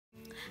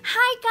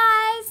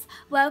Hi guys,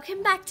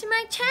 welcome back to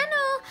my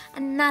channel.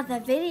 Another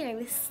video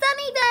with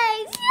sunny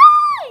days.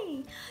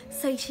 Yay!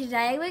 So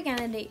today we're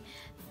gonna do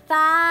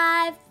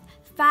five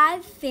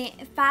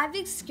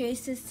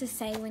excuses to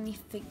say when you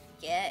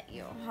forget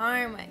your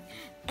homework.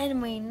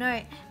 And we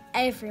know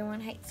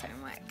everyone hates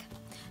homework.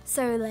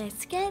 So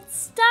let's get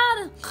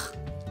started.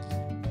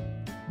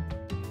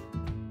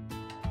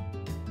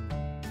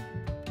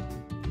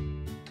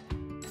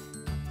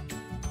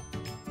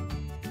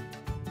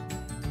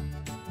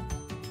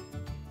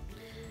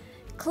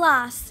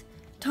 Class,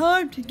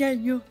 time to get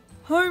your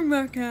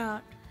homework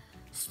out.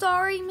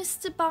 Sorry,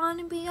 Mr.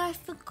 Barnaby, I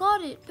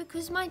forgot it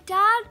because my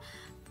dad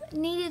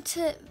needed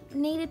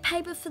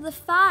paper for the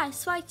fire,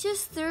 so I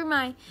just threw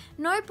my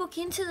notebook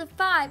into the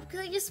fire because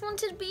I just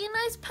wanted to be a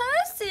nice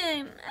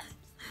person.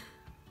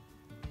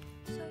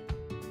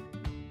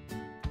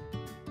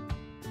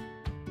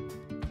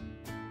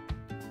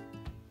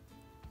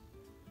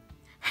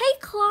 Hey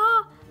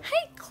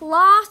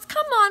class,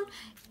 come on.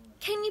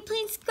 Can you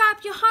please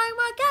grab your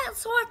homework out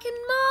so I can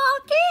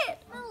mark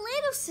it? My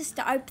little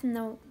sister opened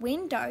the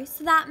window,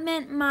 so that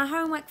meant my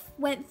homework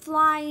went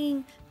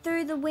flying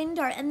through the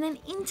window and then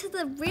into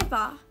the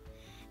river.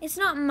 It's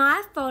not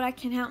my fault I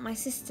can help my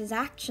sister's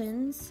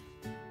actions.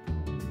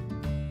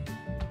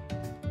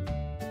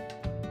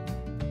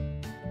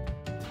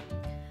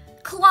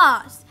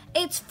 Class,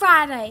 it's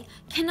Friday.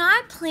 Can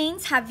I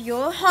please have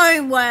your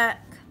homework?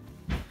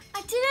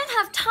 I didn't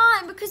have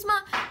time because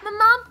my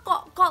mum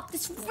got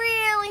this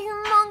really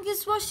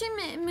humongous washing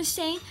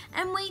machine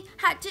and we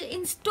had to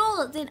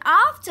install it. Then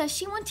after,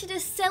 she wanted to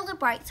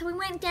celebrate, so we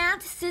went down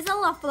to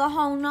Sizzler for the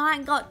whole night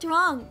and got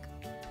drunk.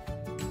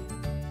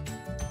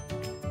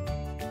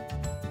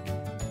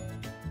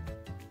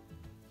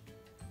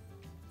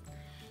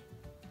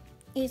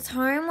 It's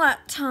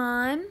homework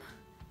time,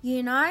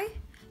 you know.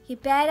 You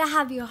better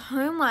have your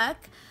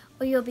homework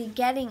or you'll be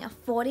getting a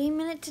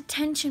 40-minute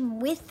detention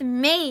with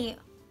me.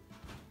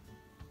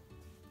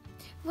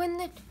 When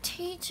the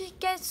teacher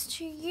gets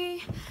to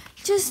you,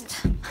 just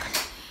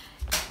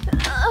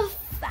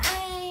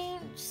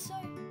faint. So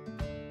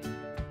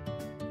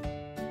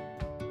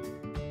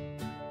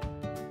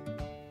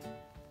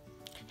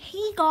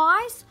hey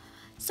guys,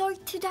 so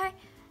today,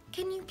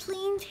 can you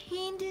please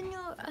hand in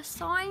your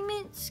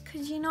assignments?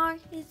 Because you know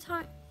it's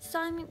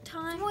assignment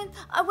time.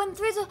 I went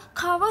through the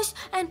car wash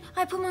and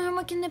I put my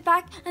homework in the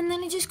back and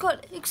then it just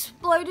got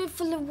exploded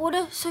full of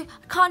water, so I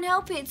can't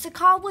help it. It's the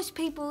car wash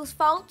people's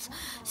fault,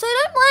 so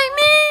don't blame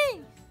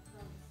me.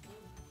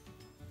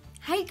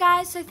 Hey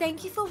guys, so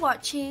thank you for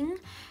watching.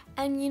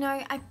 And you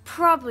know, I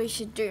probably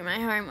should do my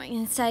homework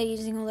instead of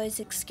using all those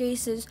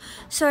excuses.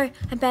 So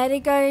I better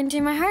go and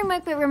do my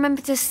homework, but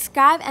remember to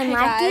subscribe and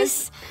like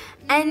this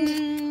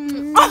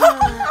and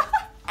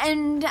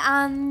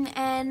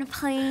and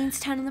please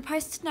turn on the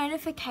post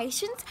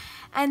notifications.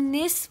 And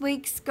this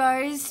week's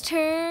goes to,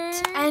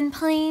 and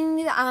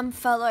please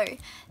follow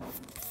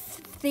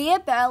Thea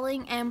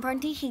Burling and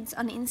Bronte Higgs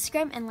on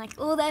Instagram and like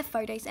all their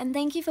photos. And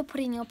thank you for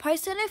putting your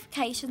post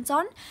notifications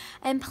on.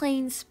 And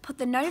please put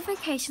the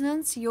notifications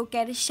on so you'll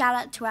get a shout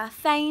out to our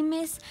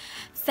famous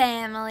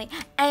family.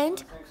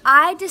 And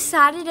I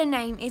decided a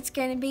name. It's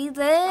going to be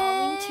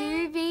the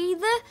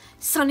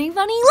SONYBONY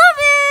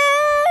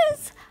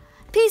Lovers.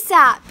 Peace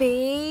out.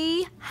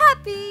 Be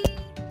happy.